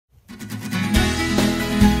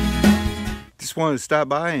just wanted to stop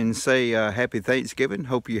by and say happy Thanksgiving.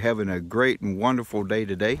 Hope you're having a great and wonderful day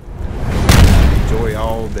today. Enjoy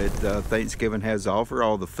all that Thanksgiving has to offer,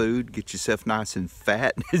 all the food. Get yourself nice and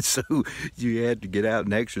fat so you had to get out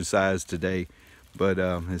and exercise today. But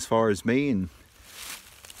as far as me and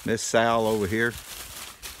Miss Sal over here,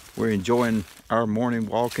 we're enjoying our morning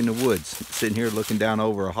walk in the woods, sitting here looking down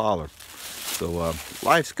over a holler. So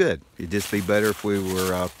life's good. It'd just be better if we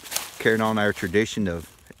were carrying on our tradition of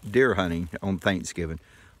deer hunting on Thanksgiving.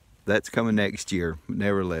 That's coming next year,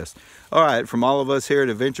 nevertheless. All right, from all of us here at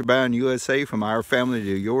Adventure Bound USA, from our family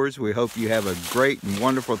to yours, we hope you have a great and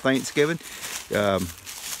wonderful Thanksgiving.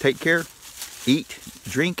 Take care, eat,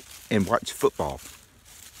 drink, and watch football.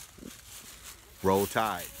 Roll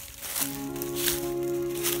Tide.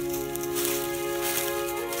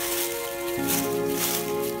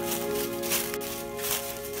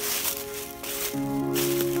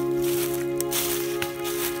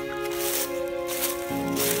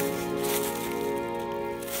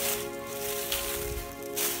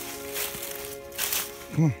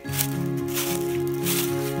 Come on.